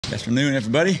Good afternoon,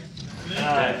 everybody.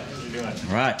 Hi, how you doing?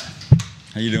 All right.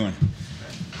 How you doing?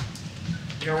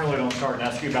 Generally don't start and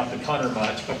ask you about the punter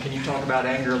much, but can you talk about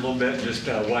Anger a little bit, just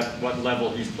what level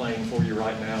he's playing for you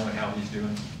right now and how he's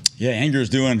doing? Yeah, Anger's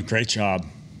doing a great job.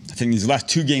 I think these last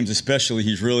two games especially,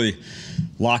 he's really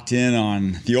locked in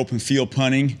on the open field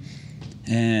punting.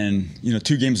 And,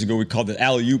 2 games ago we called it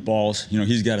alley-oop balls.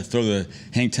 He's got to throw the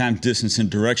hang time, distance, and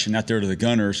direction out there to the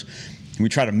gunners. And we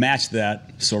try to match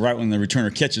that. So right when the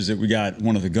returner catches it, we got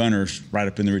one of the gunners right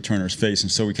up in the returner's face.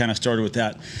 And so we kind of started with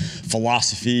that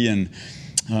philosophy. And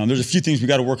there's a few things we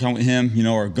got to work on with him,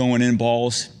 our going in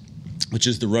balls, which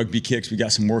is the rugby kicks we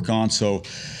got some work on. So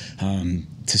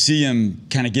to see him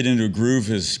kind of get into a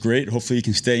groove is great. Hopefully he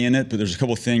can stay in it. But there's a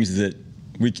couple of things that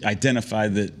we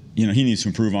identified that, he needs to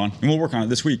improve on. And we'll work on it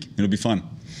this week. It'll be fun.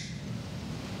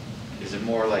 Is it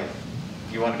more like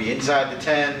you want to be inside the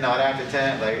 10, not out the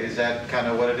 10? Like, is that kind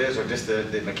of what it is, or just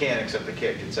the mechanics of the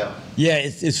kick itself? Yeah,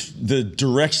 it's the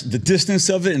direction, the distance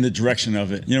of it, and the direction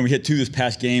of it. We hit 2 this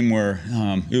past game where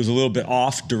it was a little bit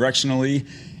off directionally,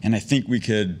 and I think we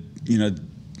could,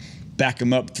 back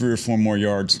them up 3 or 4 more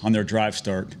yards on their drive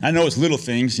start. I know it's little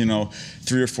things,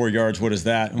 3 or 4 yards. What is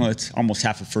that? Well, it's almost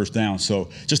half a first down. So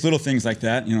just little things like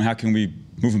that. How can we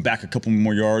move them back a couple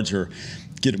more yards or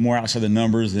get it more outside the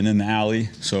numbers than in the alley?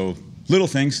 So little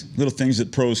things that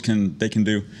pros can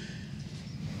do.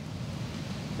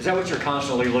 Is that what you're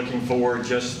constantly looking for,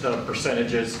 just the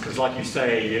percentages? Because like you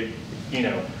say,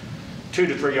 2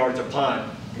 to 3 yards a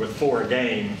punt with 4 a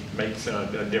game makes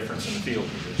a difference in the field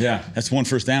position. Yeah, that's 1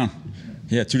 first down.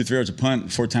 Yeah, 2 to 3 yards a punt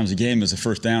 4 times a game is a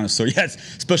first down. So yeah, it's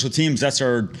special teams. That's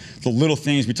the little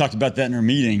things. We talked about that in our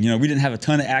meeting. We didn't have a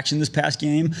ton of action this past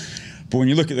game, but when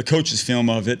you look at the coach's film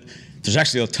of it, there's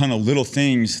actually a ton of little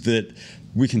things that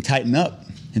we can tighten up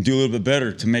and do a little bit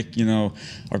better to make,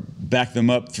 or back them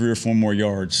up 3 or 4 more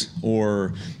yards.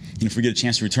 Or if we get a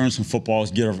chance to return some footballs,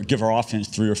 give our offense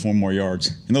 3 or 4 more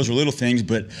yards. And those are little things,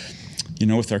 but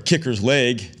with our kicker's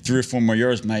leg, 3 or 4 more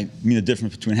yards might mean the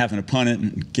difference between having to punt it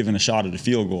and giving a shot at a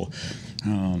field goal.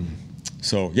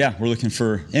 So yeah, we're looking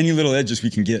for any little edges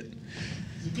we can get.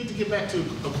 Is it good to get back to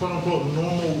a quote-unquote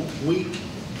normal week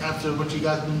after what you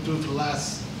guys have been doing for the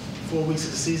last 4 weeks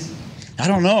of the season? I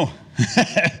don't know.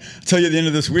 I'll tell you at the end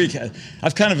of this week,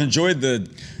 I've kind of enjoyed the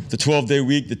 12-day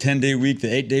week, the 10-day week, the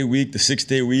 8-day week, the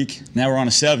 6-day week. Now we're on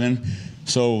a 7,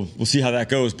 so we'll see how that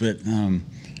goes. But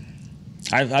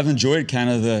I've enjoyed kind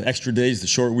of the extra days, the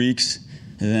short weeks,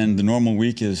 and then the normal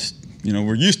week is,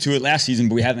 we're used to it last season,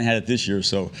 but we haven't had it this year.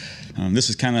 So this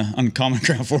is kind of uncommon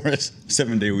ground for us,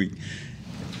 7-day week.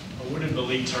 What did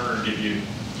Malik Turner give you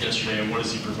yesterday, and what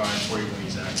does he provide for you when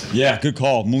he's active? Yeah, good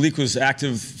call. Malik was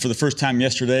active for the first time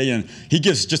yesterday, and he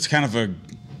gives just kind of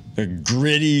a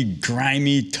gritty,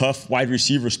 grimy, tough wide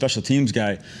receiver, special teams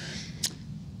guy.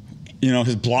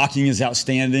 His blocking is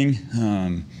outstanding.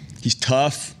 He's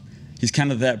tough. He's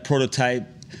kind of that prototype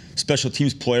special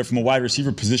teams player from a wide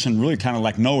receiver position, really kind of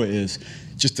like Noah is,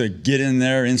 just to get in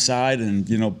there inside and,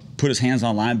 put his hands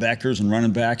on linebackers and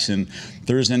running backs. And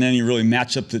there isn't any really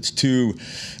matchup that's too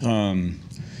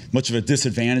much of a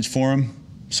disadvantage for him.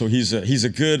 So he's a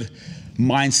good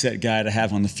mindset guy to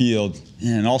have on the field,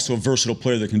 and also a versatile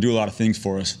player that can do a lot of things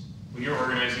for us. When you're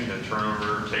organizing the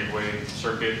turnover takeaway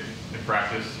circuit in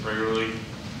practice regularly,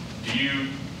 do you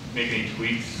make any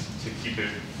tweaks to keep it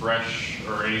fresh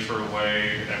or any sort of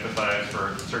way empathize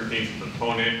for certain things with the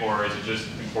opponent, or is it just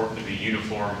important to be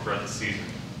uniform throughout the season?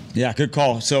 Yeah, good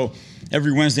call. So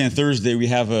every Wednesday and Thursday we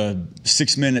have a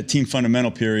 6-minute team fundamental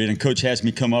period, and Coach has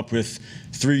me come up with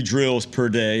 3 drills per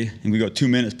day, and we go 2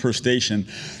 minutes per station.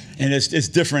 And it's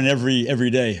different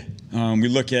every day. We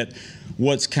look at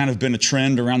what's kind of been a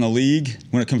trend around the league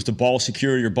when it comes to ball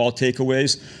security or ball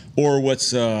takeaways, or what's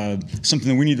something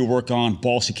that we need to work on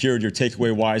ball security or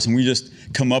takeaway wise. And we just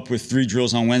come up with 3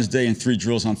 drills on Wednesday and 3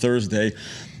 drills on Thursday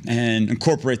and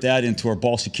incorporate that into our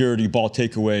ball security, ball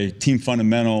takeaway, team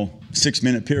fundamental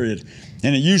 6-minute period.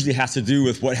 And it usually has to do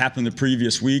with what happened the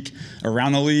previous week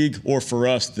around the league, or for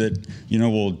us that,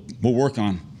 we'll work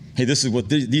on. Hey, this is what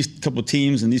these couple of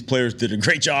teams and these players did a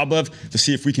great job of, to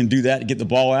see if we can do that to get the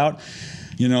ball out.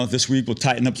 This week we'll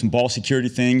tighten up some ball security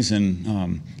things,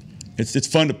 and it's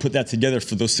fun to put that together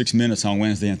for those 6 minutes on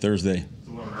Wednesday and Thursday.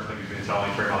 So what on earth have you been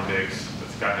telling Trayvon Diggs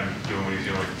that's got him doing what he's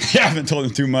doing? Yeah, I haven't told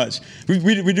him too much.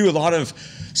 We do a lot of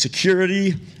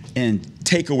security and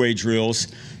takeaway drills.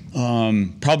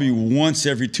 Probably once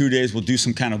every 2 days we'll do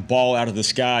some kind of ball out of the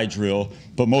sky drill,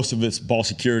 but most of it's ball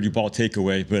security, ball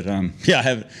takeaway. But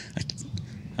yeah,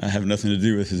 I have nothing to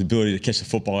do with his ability to catch the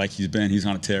football like he's been. He's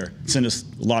on a tear. It's been just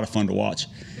a lot of fun to watch.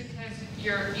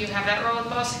 you have that role with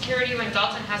ball security when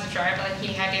Dalton has a drive like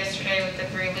he had yesterday with the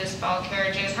 3 loose ball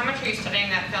carriages. How much are you studying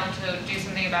that film to do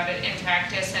something about it in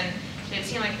practice? And did it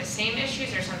seem like the same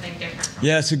issues or something different?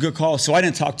 Yeah, it's a good call. So I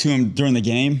didn't talk to him during the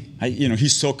game.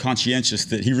 He's so conscientious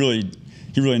that he really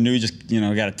knew. He just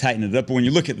got to tighten it up. But when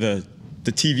you look at the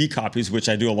TV copies, which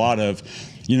I do a lot of,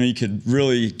 you could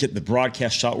really get the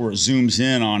broadcast shot where it zooms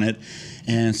in on it.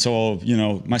 And so,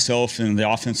 myself and the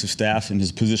offensive staff and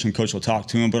his position coach will talk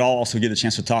to him, but I'll also get a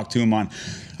chance to talk to him on,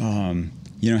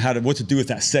 what to do with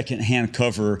that second hand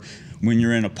cover when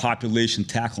you're in a population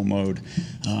tackle mode.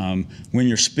 When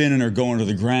you're spinning or going to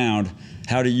the ground,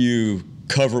 how do you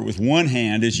cover it with one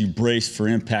hand as you brace for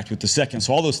impact with the second?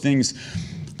 So all those things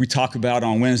we talk about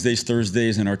on Wednesdays,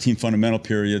 Thursdays, and our team fundamental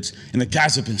periods, and the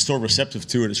guys have been so receptive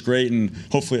to it. It's great, and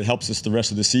hopefully it helps us the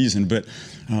rest of the season. But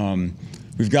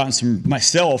we've gotten some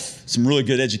really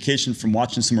good education from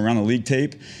watching some around the league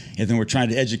tape, and then we're trying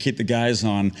to educate the guys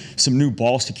on some new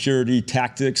ball security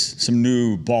tactics, some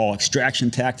new ball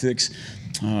extraction tactics.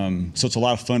 So it's a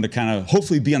lot of fun to kind of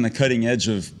hopefully be on the cutting edge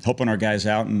of helping our guys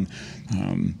out, and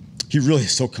he really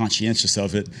is so conscientious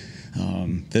of it.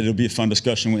 That it'll be a fun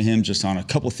discussion with him just on a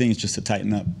couple of things just to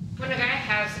tighten up. When a guy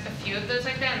has a few of those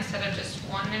like that instead of just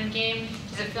one in a game,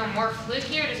 does it feel more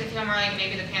fluky or does it feel more like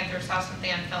maybe the Panthers saw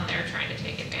something on film they were trying to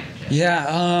take advantage of?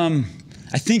 Yeah,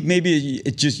 I think maybe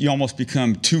you almost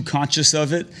become too conscious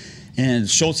of it. And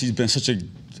Schultze's been such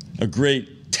a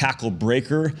great tackle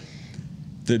breaker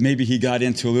that maybe he got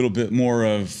into a little bit more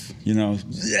of,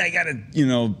 I got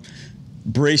to,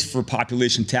 brace for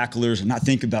population tacklers and not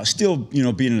think about still,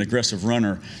 being an aggressive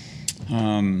runner.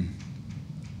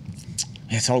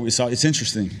 It's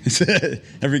interesting.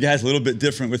 Every guy's a little bit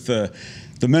different with the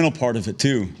mental part of it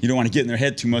too. You don't want to get in their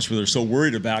head too much where they're so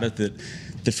worried about it that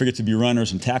they forget to be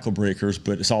runners and tackle breakers,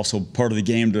 but it's also part of the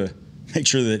game to make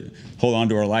sure that hold on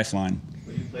to our lifeline.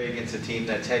 When you play against a team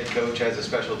that's head coach has a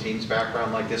special teams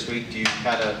background like this week, do you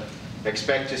kind of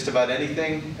expect just about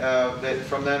anything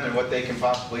from them and what they can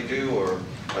possibly do, or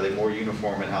are they more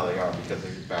uniform in how they are because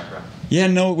of his background? Yeah,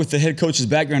 no, with the head coach's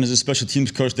background as a special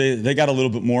teams coach, they got a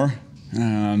little bit more.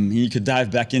 You could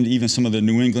dive back into even some of the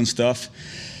New England stuff.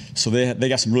 So they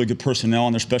got some really good personnel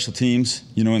on their special teams,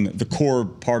 in the core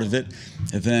part of it.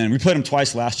 And then we played them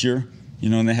twice last year,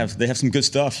 and they have some good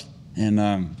stuff,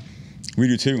 and we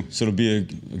do too. So it'll be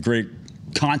a great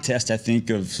contest, I think,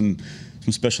 of some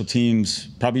special teams,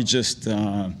 probably just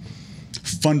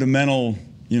fundamental,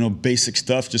 basic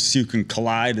stuff, just so you can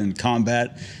collide and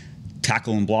combat,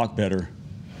 tackle and block better.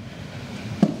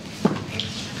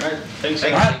 All right. Thanks.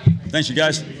 Thanks, you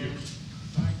guys.